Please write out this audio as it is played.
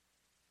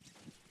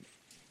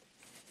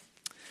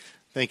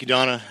Thank you,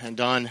 Donna and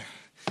Don.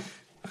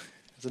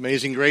 It's the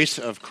amazing grace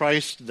of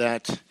Christ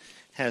that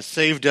has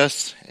saved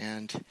us,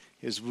 and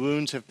his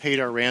wounds have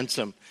paid our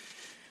ransom.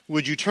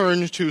 Would you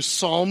turn to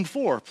Psalm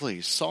 4,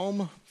 please?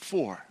 Psalm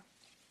 4.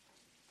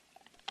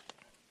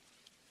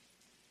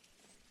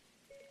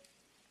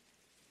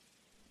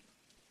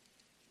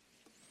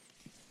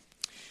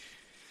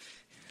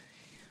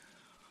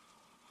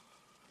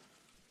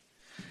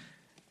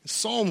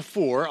 Psalm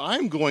 4,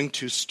 I'm going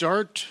to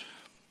start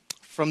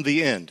from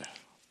the end.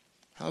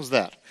 How's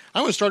that?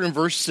 I'm going to start in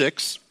verse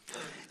 6,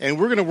 and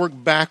we're going to work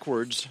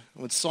backwards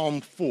with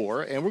Psalm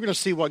 4, and we're going to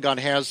see what God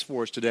has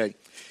for us today.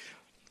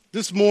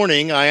 This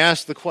morning, I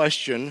asked the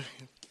question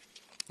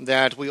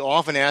that we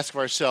often ask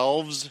of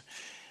ourselves,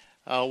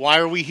 why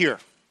are we here?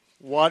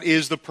 What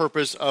is the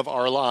purpose of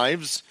our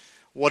lives?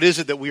 What is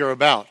it that we are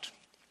about?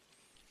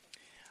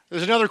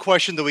 There's another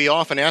question that we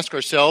often ask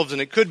ourselves,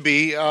 and it could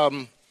be,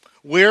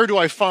 where do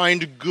I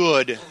find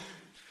good?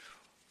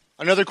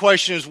 Another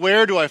question is,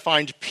 where do I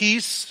find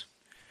peace?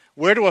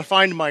 Where do I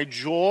find my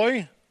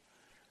joy?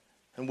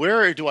 And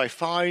where do I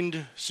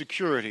find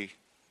security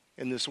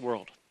in this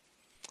world?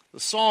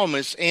 The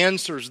psalmist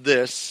answers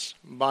this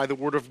by the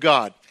word of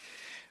God.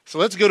 So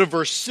let's go to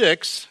verse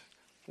 6.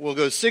 We'll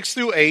go 6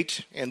 through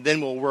 8, and then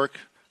we'll work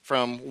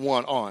from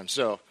 1 on.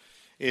 So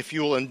if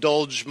you will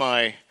indulge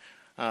my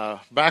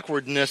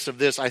backwardness of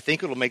this, I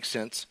think it'll make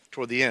sense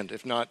toward the end.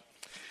 If not,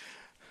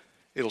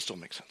 it'll still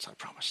make sense, I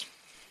promise.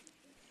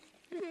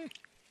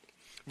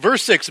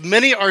 Verse 6,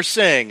 many are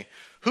saying,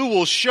 who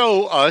will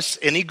show us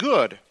any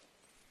good?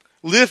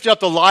 Lift up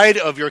the light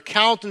of your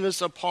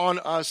countenance upon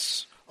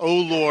us, O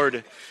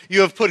Lord. You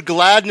have put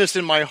gladness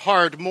in my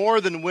heart more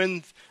than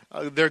when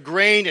their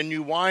grain and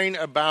new wine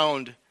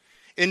abound.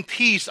 In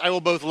peace I will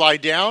both lie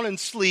down and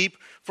sleep,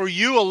 for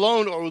you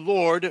alone, O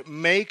Lord,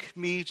 make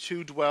me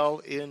to dwell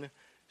in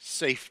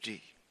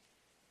safety.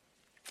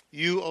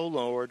 You, O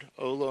Lord,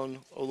 alone,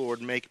 O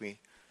Lord, make me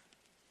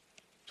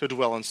to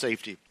dwell in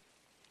safety.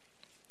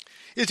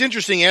 It's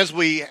interesting as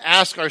we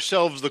ask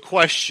ourselves the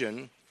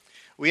question,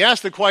 we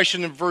ask the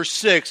question in verse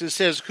 6, it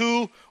says,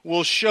 who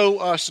will show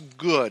us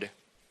good?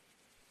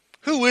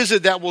 Who is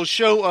it that will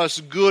show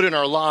us good in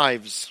our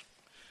lives?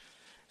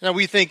 Now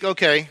we think,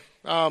 okay,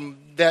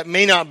 that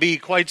may not be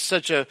quite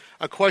such a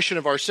question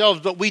of ourselves,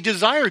 but we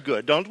desire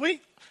good, don't we?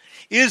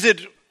 Is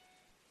it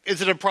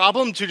a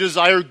problem to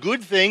desire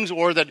good things,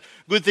 or that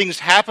good things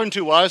happen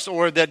to us,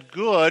 or that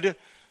good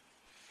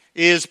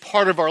is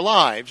part of our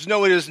lives?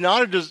 No, it is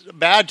not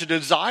bad to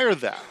desire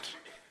that.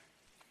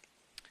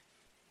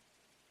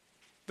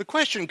 The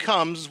question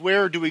comes,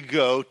 where do we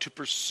go to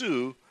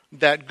pursue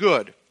that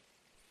good?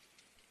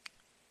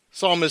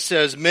 Psalmist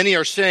says, many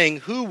are saying,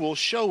 who will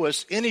show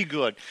us any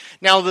good?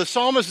 Now, the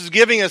psalmist is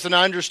giving us an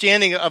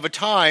understanding of a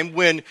time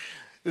when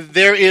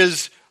there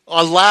is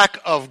a lack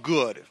of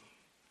good.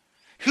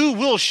 Who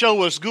will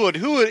show us good?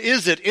 Who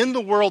is it in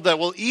the world that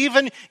will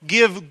even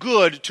give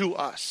good to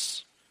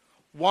us?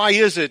 Why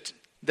is it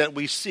that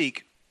we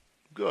seek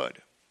good?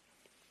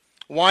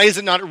 Why is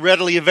it not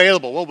readily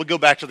available? Well, we go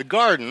back to the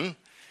garden,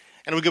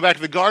 and we go back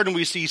to the garden,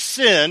 we see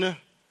sin.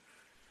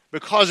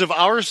 Because of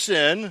our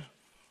sin,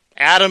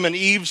 Adam and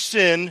Eve's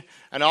sin,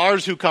 and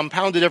ours who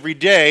compounded every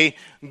day,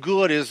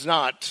 good is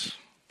not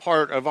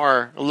part of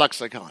our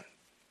lexicon.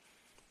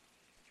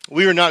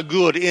 We are not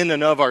good in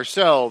and of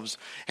ourselves.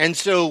 And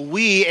so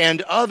we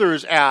and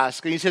others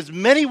ask, and he says,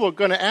 many were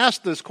going to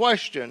ask this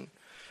question,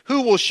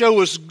 who will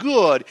show us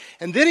good?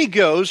 And then he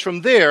goes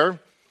from there,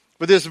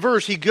 with this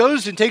verse, he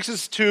goes and takes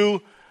us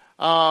to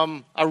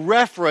a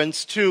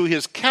reference to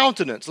his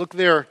countenance. Look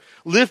there,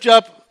 lift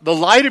up the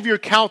light of your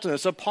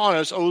countenance upon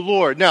us, O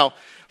Lord. Now,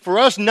 for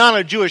us, not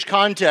a Jewish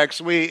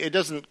context, it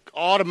doesn't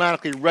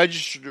automatically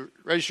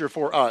register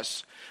for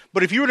us.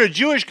 But if you were in a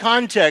Jewish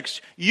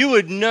context, you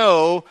would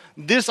know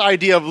this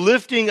idea of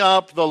lifting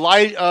up the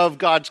light of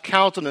God's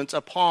countenance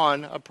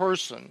upon a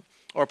person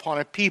or upon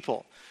a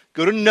people.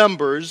 Go to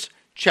Numbers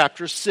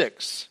chapter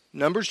 6.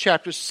 Numbers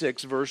chapter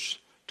 6, verse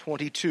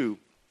 22.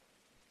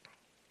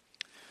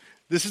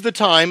 This is the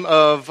time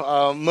of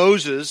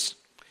Moses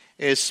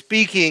is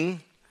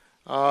speaking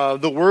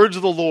the words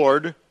of the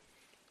Lord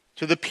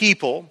to the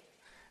people.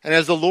 And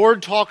as the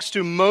Lord talks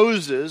to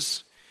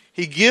Moses,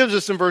 he gives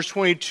us in verse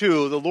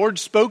 22, the Lord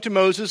spoke to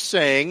Moses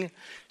saying,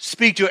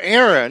 speak to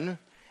Aaron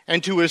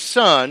and to his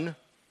son,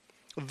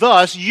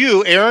 thus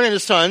you, Aaron and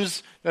his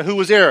sons. Now who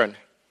was Aaron?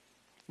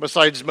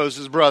 Besides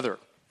Moses' brother.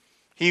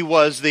 He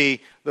was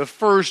the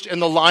first in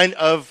the line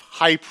of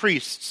high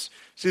priests.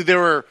 See,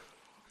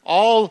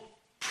 all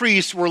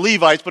priests were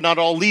Levites, but not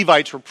all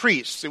Levites were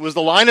priests. It was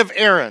the line of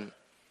Aaron,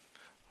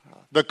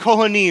 the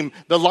Kohanim,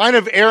 the line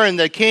of Aaron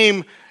that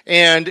came,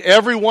 and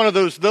every one of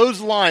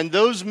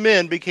those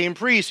men became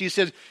priests. He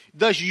said,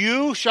 thus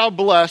you shall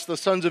bless the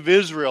sons of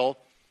Israel.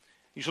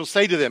 You shall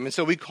say to them. And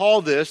so we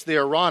call this the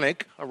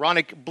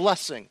Aaronic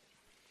blessing.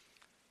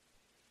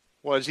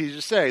 What does he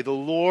just say? The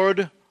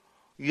Lord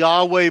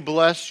Yahweh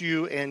bless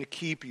you and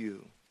keep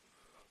you.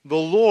 The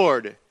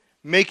Lord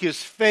make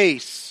his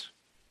face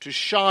to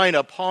shine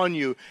upon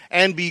you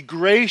and be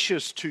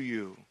gracious to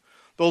you.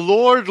 The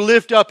Lord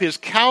lift up his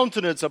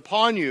countenance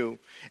upon you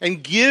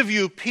and give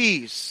you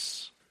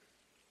peace.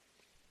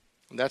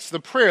 And that's the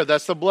prayer,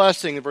 that's the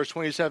blessing. In verse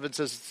 27 it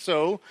says,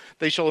 so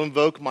they shall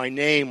invoke my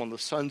name on the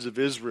sons of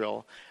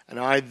Israel, and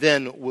I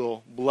then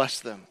will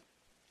bless them.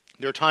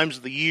 There are times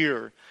of the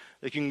year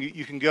that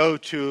you can go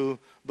to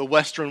the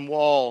Western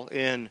Wall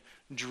in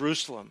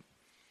Jerusalem,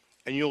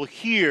 and you'll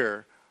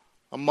hear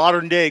a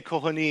modern-day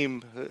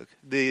Kohanim,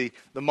 the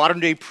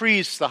modern-day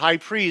priest, the high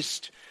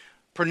priest,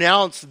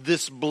 pronounce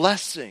this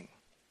blessing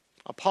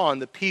upon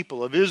the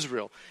people of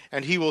Israel.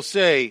 And he will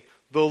say,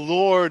 the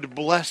Lord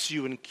bless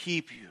you and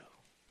keep you.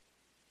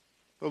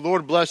 The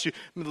Lord bless you.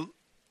 The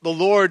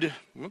Lord,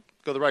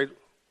 go the right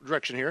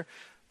direction here.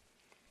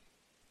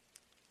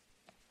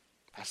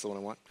 That's the one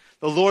I want.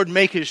 The Lord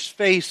make his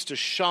face to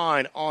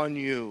shine on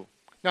you.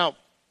 Now,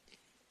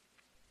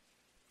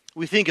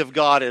 we think of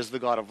God as the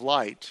God of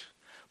light.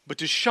 But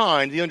to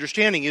shine, the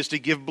understanding is to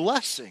give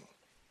blessing.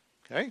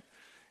 Okay?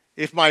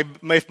 If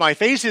my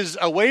face is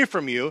away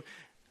from you,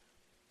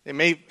 it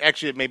may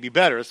be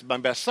better. It's my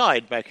best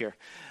side back here.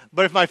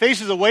 But if my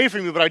face is away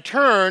from you, but I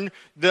turn,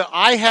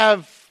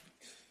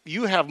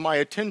 you have my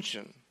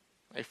attention.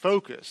 I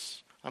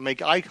focus. I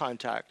make eye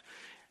contact.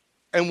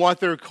 And what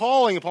they're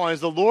calling upon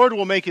is the Lord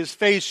will make his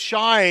face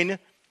shine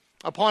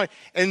upon.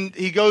 And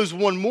he goes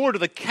one more to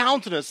the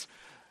countenance.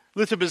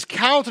 Lift up his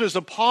countenance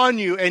upon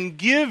you and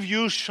give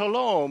you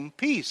shalom,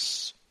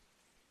 peace.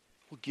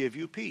 Will give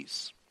you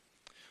peace.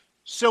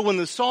 So when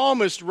the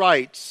psalmist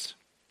writes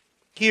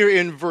here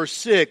in verse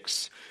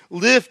 6,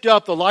 lift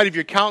up the light of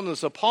your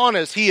countenance upon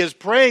us, he is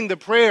praying the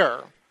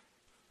prayer,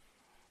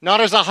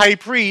 not as a high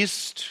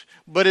priest,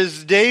 but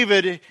as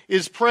David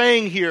is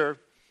praying here.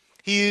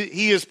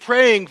 He is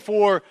praying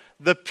for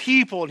the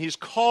people, and he's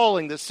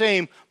calling the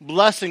same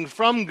blessing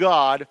from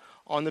God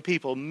on the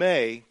people.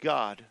 May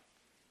God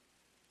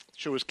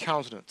show his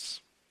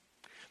countenance.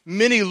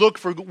 Many look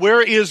for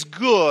where is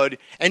good,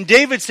 and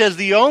David says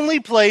the only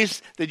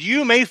place that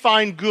you may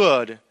find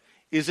good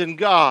is in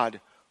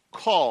God.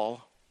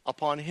 Call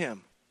upon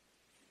him.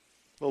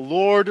 The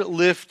Lord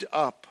lift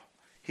up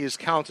his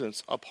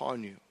countenance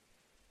upon you.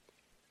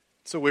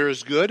 So where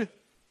is good?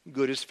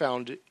 Good is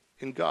found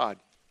in God.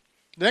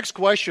 The next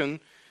question,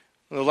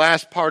 the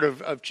last part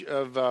of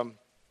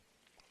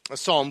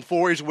Psalm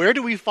 4 is, where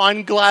do we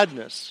find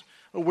gladness?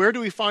 Where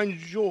do we find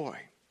joy?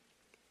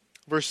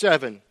 Verse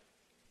 7,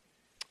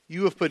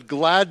 you have put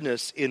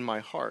gladness in my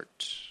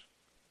heart.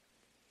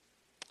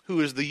 Who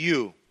is the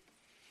you?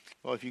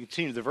 Well, if you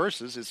continue the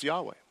verses, it's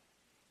Yahweh.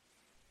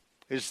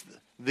 It's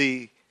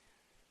the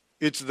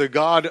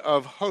God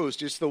of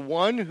hosts. It's the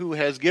one who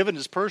has given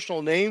his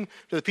personal name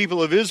to the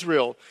people of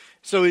Israel.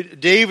 So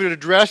David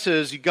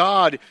addresses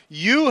God,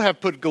 you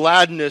have put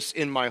gladness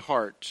in my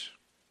heart.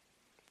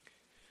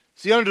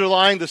 See,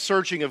 underlying the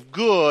searching of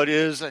good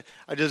is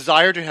a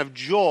desire to have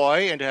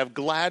joy and to have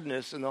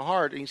gladness in the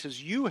heart. And he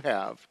says, you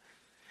have.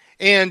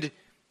 And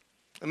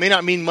it may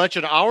not mean much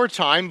in our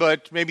time,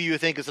 but maybe you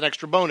think it's an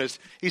extra bonus.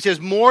 He says,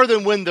 more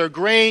than when their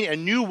grain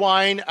and new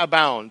wine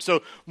abound.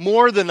 So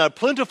more than a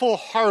plentiful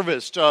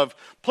harvest of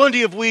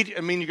plenty of wheat.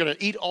 I mean, you're going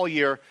to eat all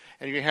year,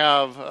 and you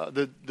have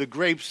the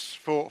grapes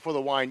for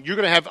the wine. You're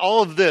going to have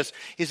all of this.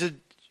 He said,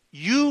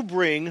 you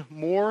bring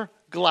more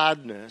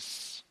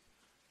gladness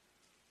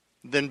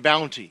than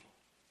bounty,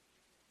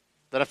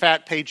 than a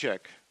fat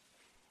paycheck,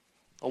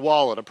 a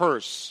wallet, a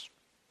purse,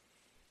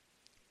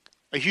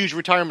 a huge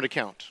retirement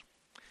account.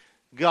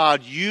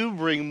 God, you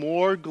bring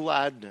more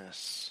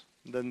gladness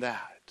than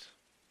that.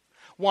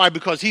 Why?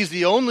 Because he's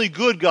the only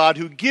good God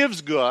who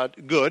gives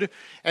good,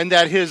 and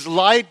that his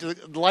light, the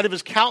light of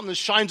his countenance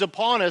shines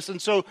upon us,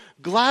 and so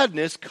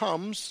gladness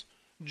comes,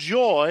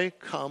 joy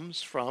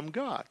comes from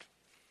God.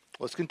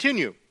 Let's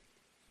continue.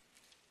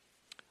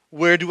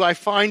 Where do I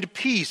find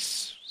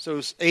peace? So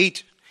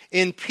 8,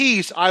 in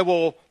peace I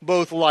will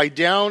both lie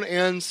down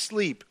and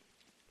sleep.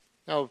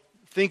 Now,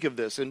 think of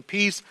this. In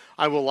peace,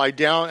 I will lie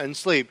down and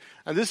sleep.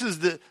 And this is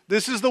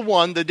the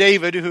one, the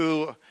David,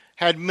 who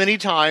had many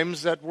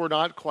times that were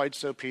not quite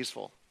so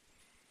peaceful.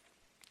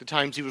 The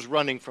times he was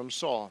running from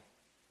Saul,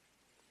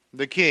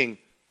 the king,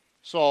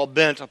 Saul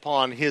bent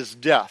upon his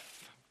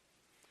death.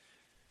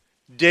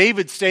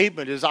 David's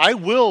statement is, I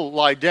will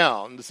lie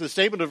down. This is a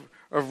statement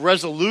of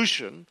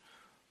resolution,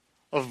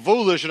 of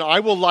volition. I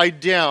will lie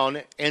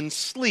down and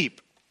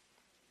sleep.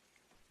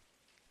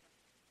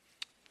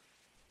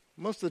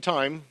 Most of the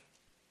time,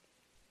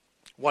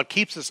 what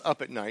keeps us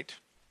up at night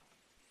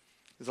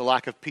is a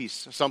lack of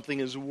peace. Something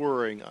is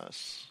worrying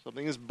us.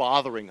 Something is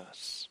bothering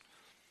us.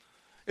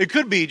 It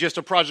could be just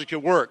a project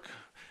at work,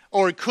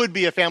 or it could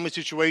be a family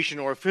situation,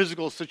 or a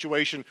physical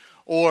situation,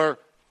 or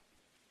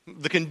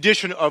the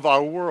condition of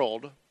our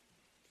world.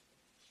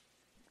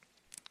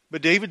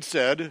 But David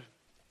said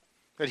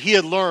that he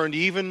had learned,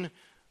 even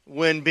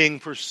when being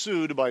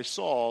pursued by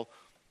Saul,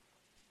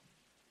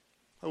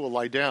 I will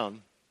lie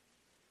down.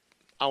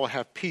 I will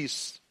have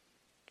peace.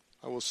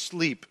 I will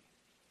sleep.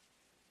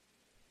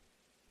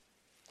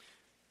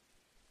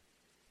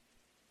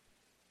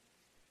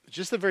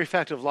 Just the very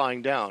fact of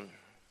lying down.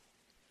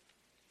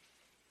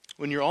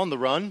 when you're on the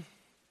run.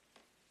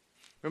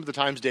 Remember the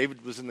times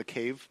David was in the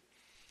cave?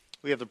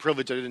 We have the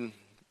privilege, I didn't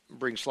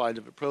bring slides,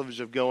 but the privilege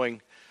of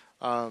going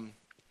and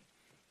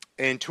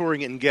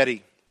touring in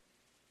Gedi.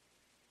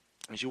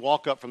 As you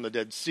walk up from the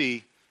Dead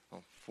Sea,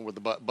 from where the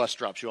bus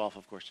drops you off,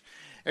 of course.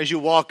 As you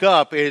walk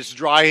up, it's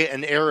dry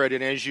and arid,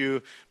 and as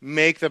you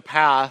make the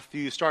path,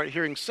 you start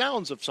hearing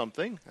sounds of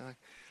something.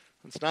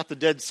 It's not the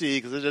Dead Sea,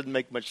 because it doesn't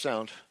make much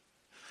sound.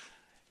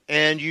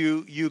 And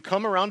you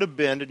come around a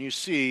bend, and you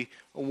see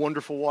a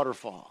wonderful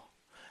waterfall.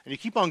 And you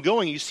keep on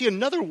going, you see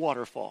another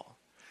waterfall.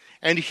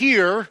 And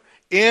here,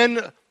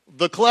 in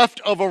the cleft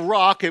of a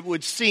rock, it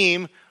would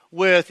seem,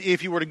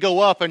 if you were to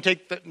go up and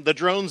take the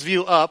drone's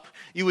view up,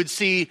 you would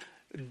see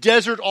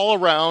desert all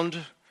around,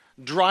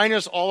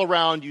 dryness all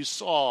around. You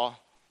saw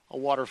a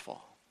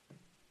waterfall.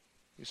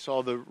 You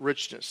saw the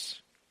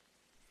richness.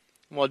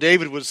 While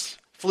David was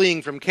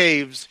fleeing from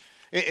caves,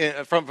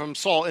 from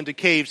Saul into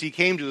caves, he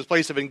came to this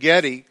place of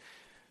En-Gedi.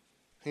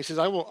 He says,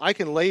 I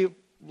can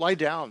lie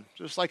down,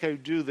 just like I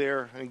do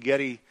there in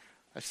En-Gedi,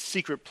 a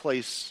secret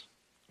place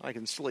I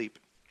can sleep.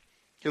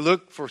 You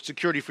look for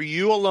security for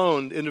you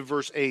alone, into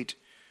verse 8.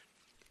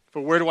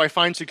 For where do I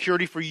find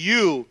security for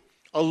you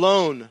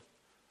alone?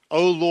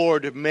 O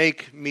Lord,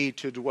 make me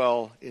to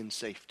dwell in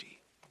safety.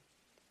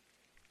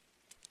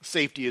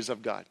 Safety is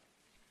of God.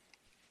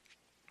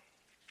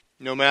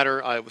 No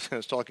matter, I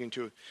was talking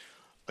to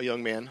a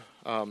young man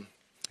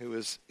who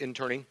was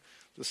interning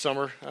this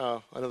summer,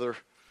 another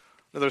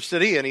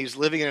city, and he's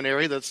living in an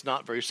area that's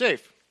not very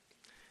safe.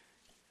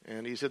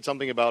 And he said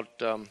something about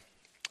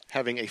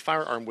having a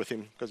firearm with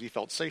him because he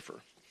felt safer.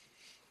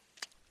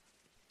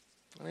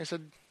 And I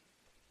said,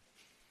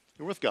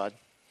 you're with God.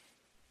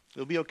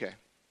 You'll be okay.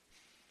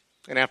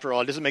 And after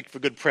all, it doesn't make for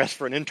good press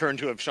for an intern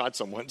to have shot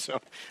someone, so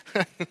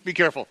be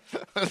careful.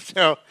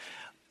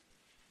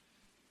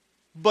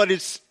 But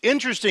it's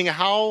interesting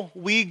how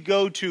we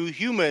go to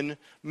human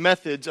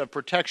methods of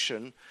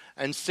protection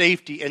and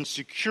safety and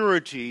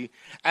security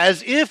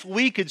as if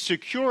we could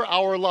secure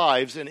our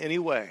lives in any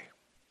way,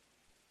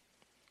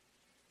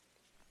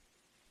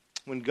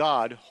 when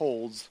God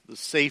holds the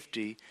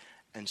safety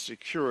and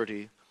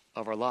security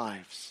of our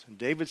lives. And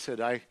David said,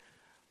 I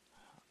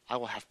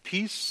will have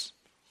peace,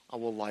 I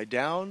will lie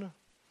down,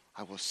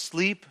 I will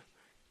sleep.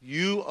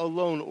 You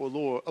alone,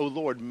 O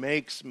Lord,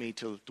 makes me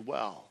to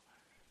dwell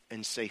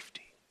in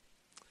safety.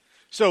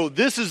 So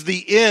this is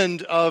the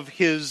end of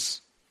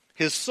his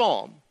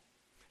psalm.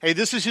 Hey,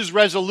 this is his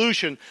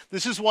resolution.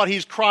 This is what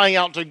he's crying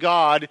out to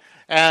God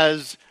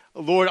as,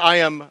 Lord, I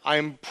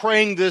am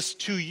praying this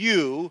to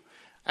you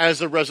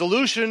as a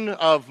resolution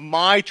of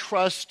my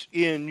trust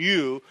in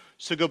you.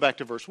 So go back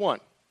to verse 1.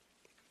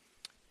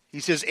 He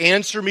says,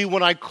 answer me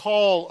when I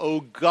call, O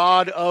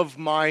God of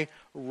my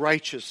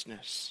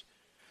righteousness.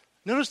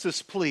 Notice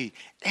this plea.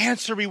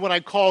 Answer me when I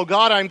call.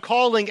 God, I'm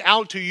calling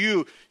out to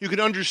you. You can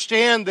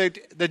understand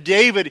that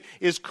David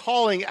is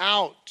calling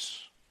out.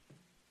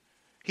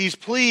 He's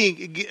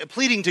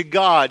pleading to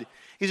God.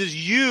 He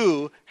says,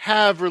 you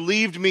have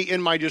relieved me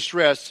in my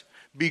distress.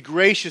 Be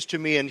gracious to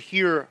me and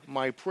hear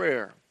my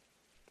prayer.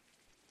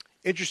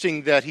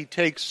 Interesting that he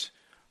takes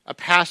a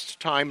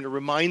past time and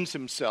reminds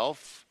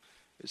himself.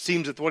 It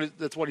seems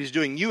that's what he's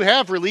doing. You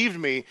have relieved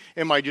me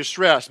in my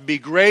distress. Be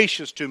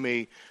gracious to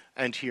me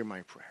and hear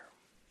my prayer.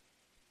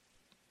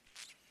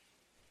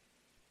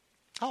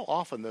 How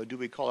often, though, do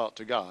we call out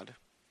to God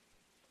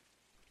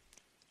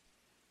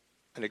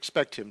and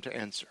expect him to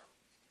answer?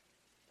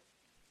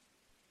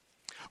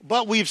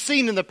 But we've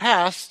seen in the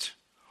past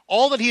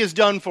all that he has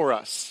done for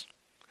us.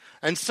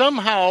 And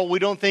somehow we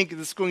don't think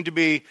it's going to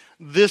be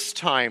this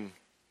time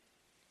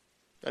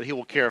that he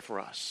will care for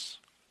us.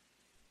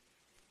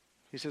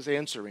 He says,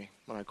 answer me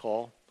when I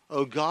call.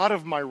 O God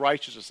of my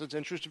righteousness. That's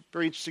an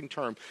very interesting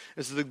term.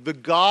 It's the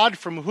God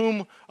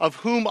of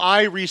whom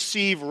I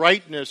receive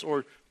rightness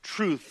or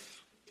truth.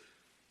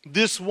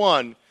 This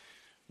one.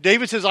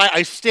 David says,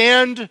 I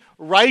stand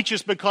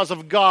righteous because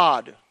of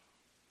God.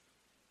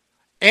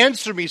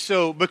 Answer me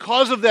so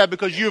because of that,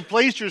 because you have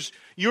placed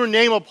your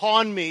name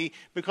upon me,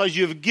 because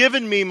you have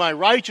given me my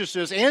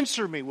righteousness.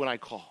 Answer me when I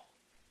call.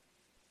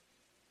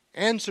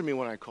 Answer me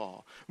when I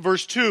call.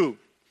 Verse 2.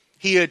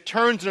 He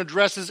turns and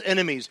addresses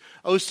enemies.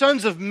 O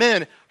sons of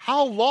men,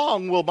 how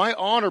long will my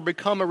honor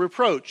become a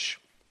reproach?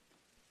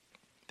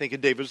 Think of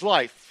David's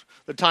life.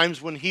 The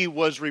times when he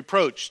was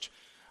reproached.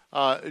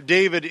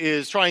 David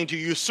is trying to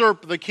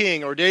usurp the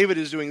king, or David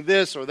is doing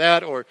this or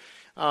that, or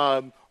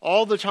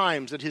all the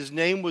times that his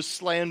name was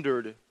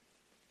slandered.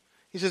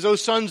 He says, O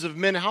sons of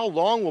men, how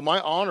long will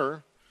my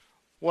honor,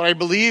 what I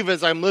believe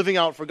as I'm living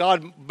out for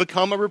God,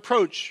 become a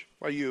reproach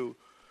by you?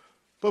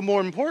 But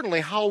more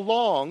importantly, how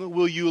long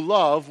will you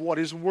love what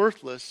is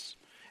worthless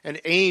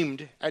and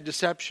aimed at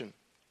deception?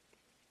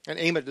 And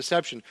aim at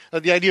deception.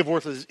 The idea of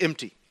worthless is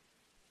empty.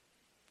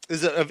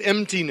 Is of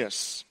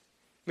emptiness.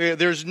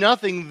 There's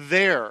nothing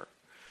there.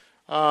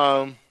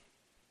 And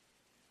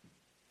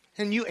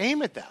you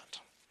aim at that.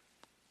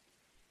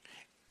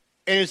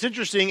 And it's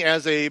interesting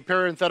as a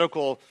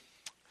parenthetical,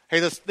 Hey,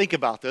 let's think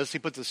about this. He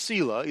puts a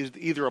Selah,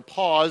 either a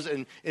pause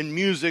in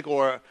music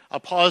or a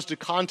pause to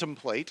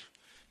contemplate,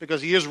 because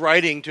he is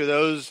writing to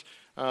those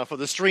for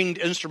the stringed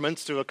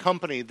instruments to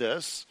accompany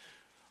this.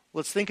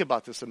 Let's think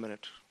about this a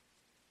minute.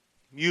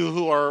 You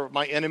who are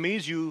my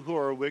enemies, you who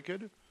are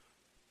wicked,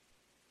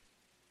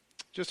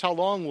 just how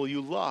long will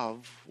you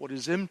love what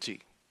is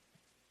empty?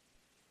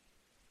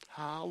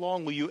 How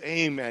long will you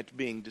aim at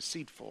being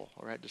deceitful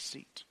or at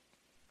deceit?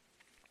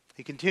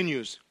 He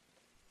continues,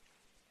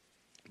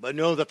 but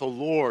know that the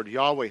Lord,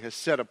 Yahweh, has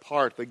set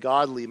apart the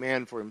godly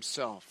man for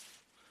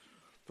himself.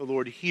 The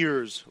Lord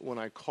hears when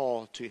I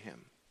call to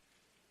him.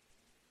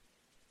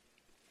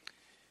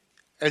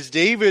 As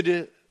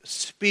David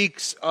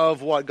speaks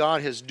of what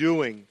God is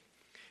doing,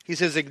 he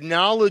says,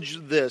 acknowledge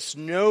this,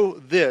 know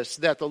this,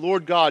 that the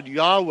Lord God,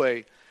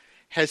 Yahweh,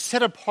 has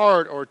set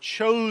apart or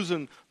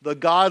chosen the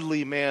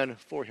godly man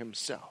for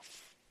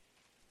himself.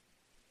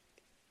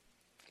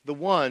 The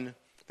one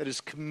that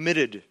is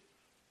committed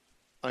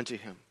unto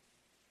him.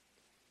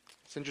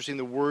 It's interesting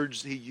the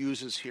words he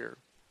uses here.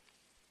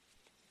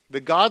 The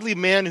godly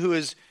man who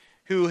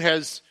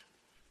has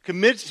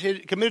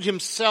committed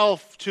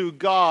himself to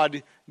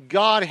God,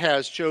 God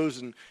has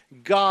chosen.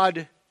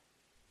 God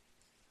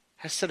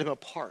has set him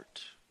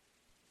apart.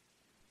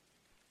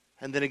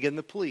 And then again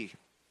the plea.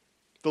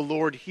 The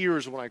Lord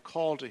hears when I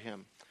call to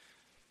him.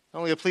 Not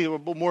only a plea,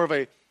 but more of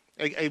a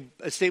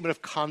statement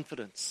of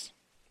confidence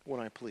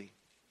when I plead.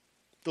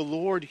 The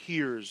Lord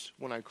hears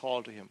when I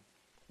call to him.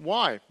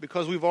 Why?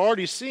 Because we've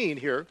already seen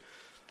here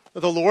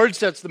that the Lord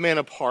sets the man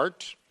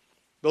apart.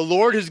 The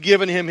Lord has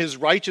given him his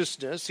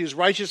righteousness. He is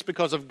righteous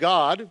because of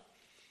God.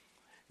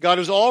 God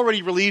has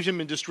already relieved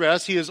him in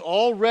distress. He has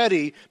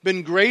already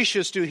been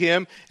gracious to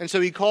him, and so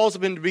he calls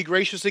him to be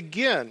gracious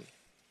again.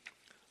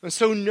 And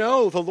so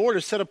know the Lord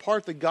has set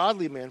apart the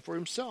godly man for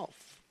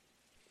himself.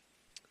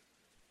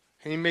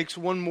 And he makes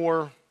one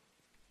more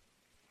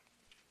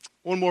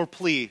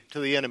plea to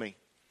the enemy.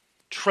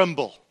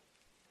 Tremble.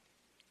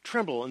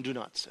 Tremble and do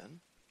not sin.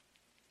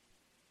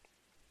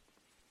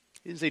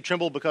 He didn't say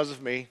tremble because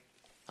of me.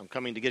 I'm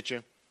coming to get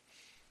you.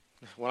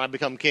 When I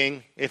become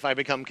king, if I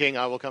become king,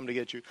 I will come to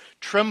get you.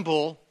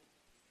 Tremble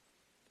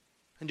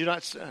and do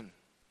not sin.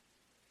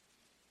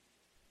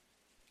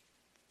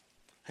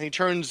 And he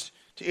turns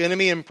to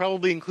enemy and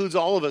probably includes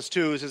all of us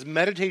too. He says,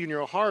 meditate in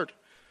your heart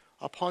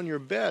upon your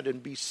bed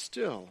and be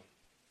still.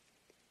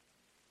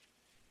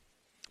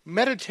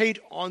 Meditate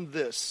on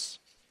this.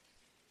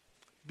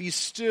 Be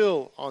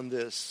still on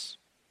this.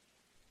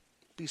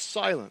 Be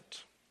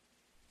silent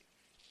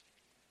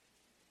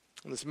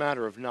on this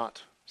matter of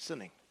not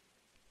sinning.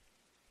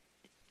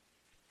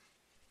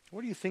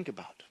 What do you think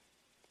about?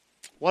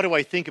 What do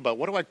I think about?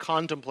 What do I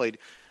contemplate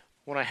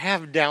when I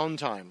have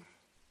downtime?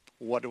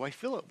 What do I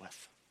fill it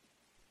with?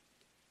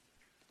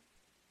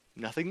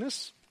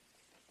 Nothingness?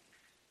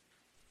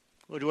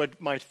 Or do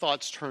my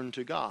thoughts turn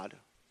to God,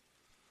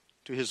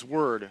 to his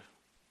word,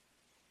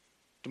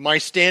 to my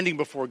standing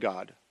before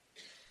God?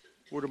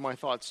 Where do my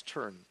thoughts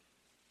turn?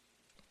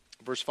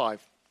 Verse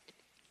 5.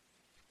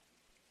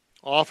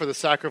 Offer the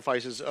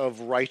sacrifices of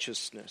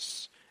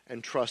righteousness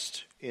and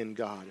trust in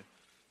God.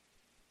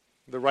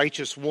 The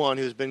righteous one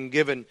who's been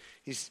given,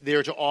 he's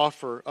there to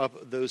offer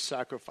up those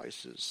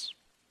sacrifices.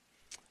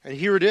 And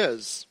here it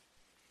is.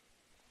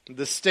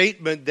 The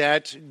statement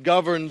that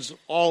governs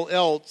all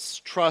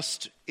else,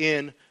 trust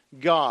in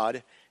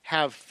God,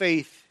 have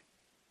faith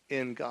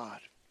in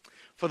God.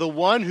 For the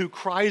one who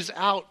cries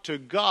out to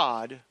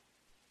God,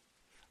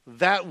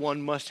 that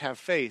one must have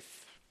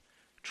faith,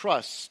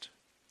 trust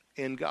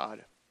in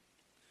God.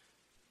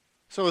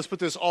 So let's put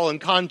this all in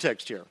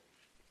context here.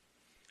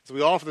 So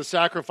we offer the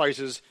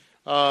sacrifices.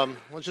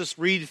 Let's just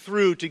read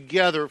through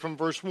together from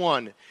verse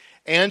 1.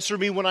 Answer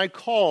me when I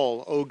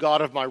call, O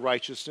God of my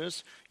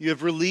righteousness. You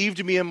have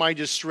relieved me in my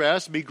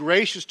distress. Be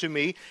gracious to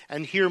me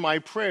and hear my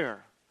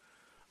prayer.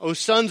 O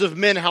sons of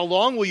men, how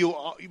long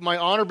will my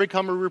honor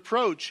become a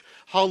reproach?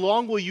 How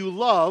long will you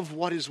love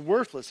what is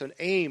worthless and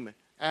aim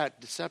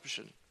at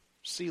deception?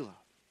 Selah.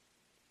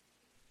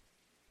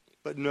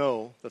 But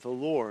know that the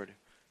Lord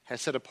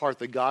has set apart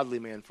the godly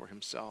man for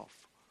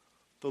himself.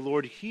 The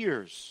Lord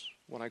hears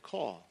when I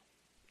call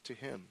to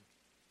him.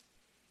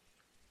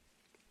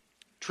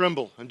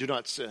 Tremble and do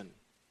not sin.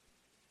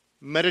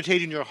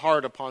 Meditate in your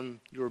heart upon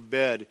your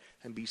bed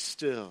and be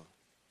still.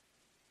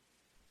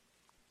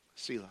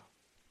 Selah.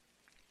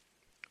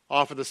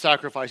 Offer the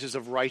sacrifices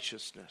of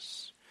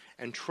righteousness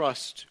and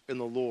trust in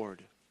the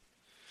Lord.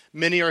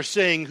 Many are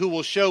saying, who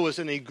will show us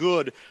any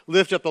good?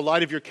 Lift up the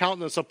light of your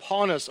countenance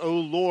upon us, O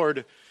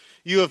Lord.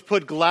 You have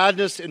put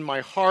gladness in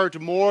my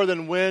heart more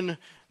than when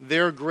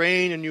their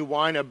grain and new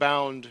wine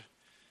abound.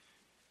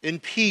 In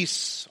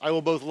peace I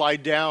will both lie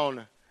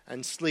down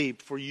and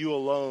sleep, for you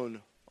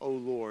alone, O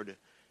Lord,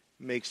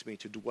 makes me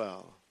to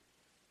dwell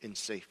in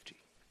safety.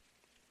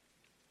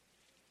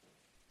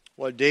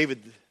 What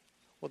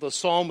the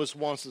psalmist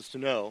wants us to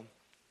know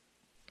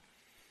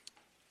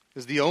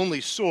is the only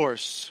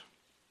source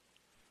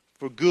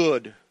for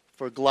good,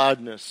 for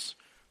gladness,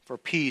 for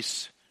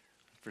peace,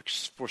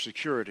 for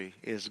security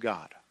is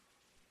God.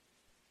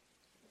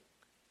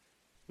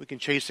 We can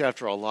chase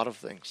after a lot of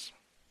things.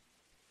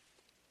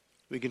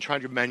 We can try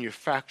to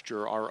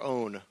manufacture our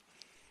own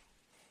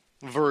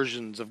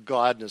versions of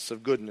gladness,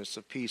 of goodness,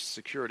 of peace,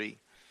 security.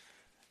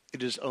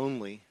 It is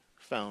only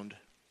found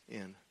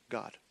in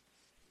God.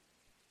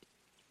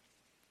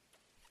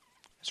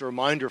 It's a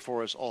reminder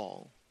for us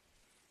all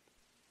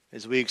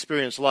as we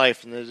experience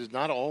life, and it is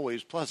not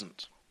always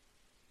pleasant.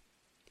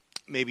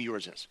 Maybe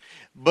yours is.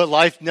 But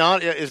life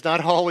is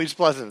not always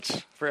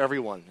pleasant for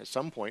everyone at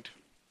some point.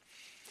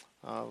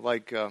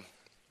 The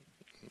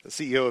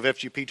CEO of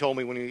FGP told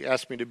me when he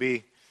asked me to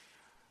be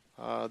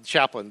the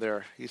chaplain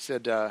there, he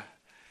said,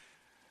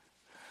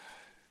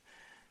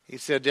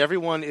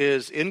 everyone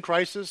is in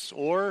crisis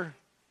or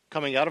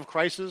coming out of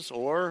crisis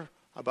or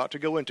about to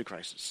go into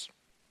crisis.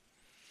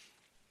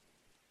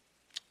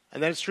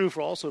 And that's true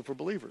also for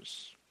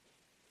believers.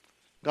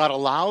 God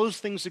allows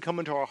things to come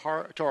into our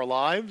heart, to our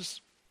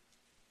lives,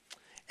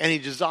 and he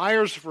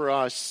desires for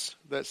us,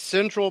 that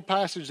central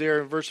passage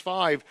there in verse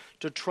 5,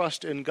 to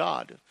trust in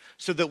God,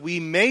 so that we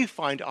may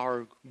find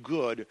our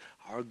good,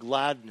 our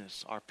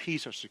gladness, our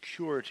peace, our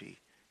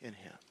security in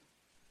him.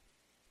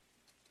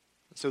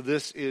 So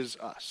this is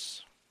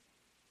us.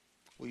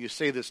 Will you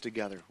say this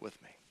together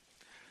with me?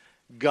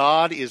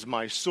 God is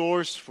my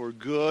source for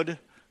good,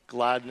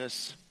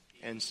 gladness,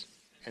 and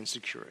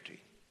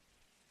security.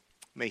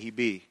 May he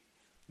be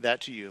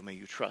that to you. May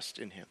you trust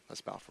in him. Let's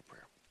bow for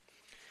prayer.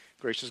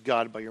 Gracious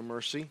God, by your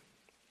mercy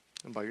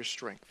and by your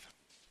strength,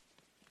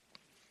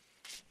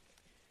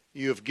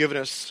 you have given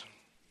us,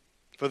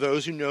 for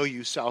those who know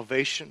you,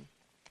 salvation,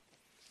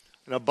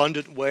 an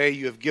abundant way.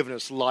 You have given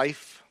us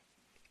life.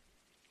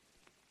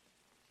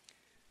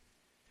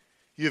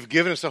 You have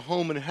given us a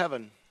home in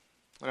heaven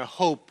and a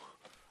hope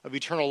of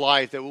eternal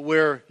life, that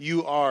where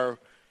you are,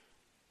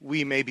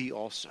 we may be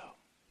also.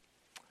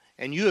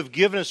 And you have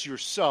given us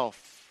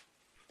yourself,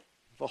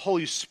 the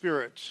Holy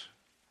Spirit,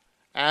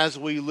 as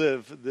we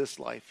live this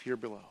life here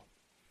below.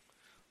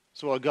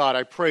 So, God,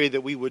 I pray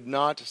that we would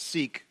not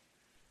seek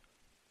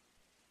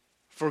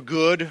for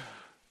good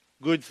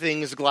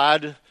things,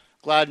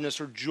 gladness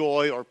or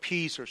joy or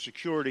peace or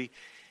security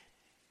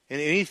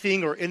in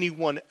anything or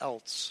anyone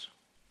else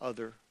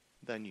other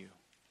than you.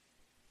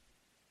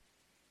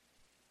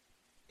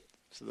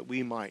 So that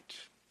we might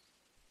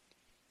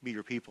be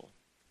your people.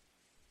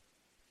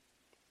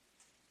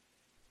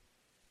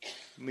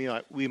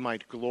 We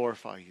might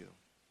glorify you.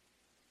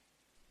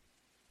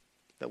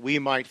 That we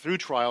might, through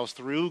trials,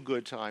 through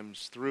good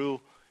times,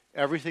 through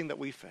everything that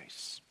we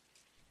face,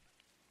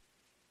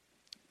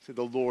 say,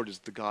 the Lord is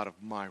the God of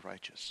my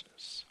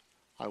righteousness.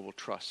 I will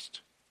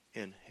trust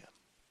in him.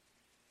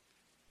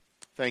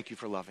 Thank you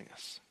for loving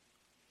us.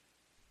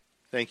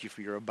 Thank you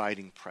for your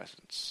abiding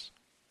presence.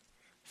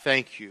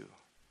 Thank you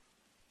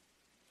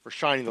for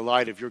shining the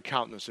light of your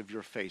countenance, of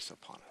your face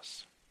upon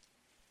us.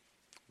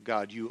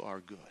 God, you are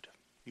good.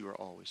 You are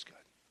always good.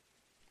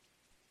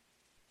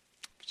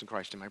 It's in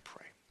Christ's name I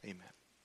pray. Amen.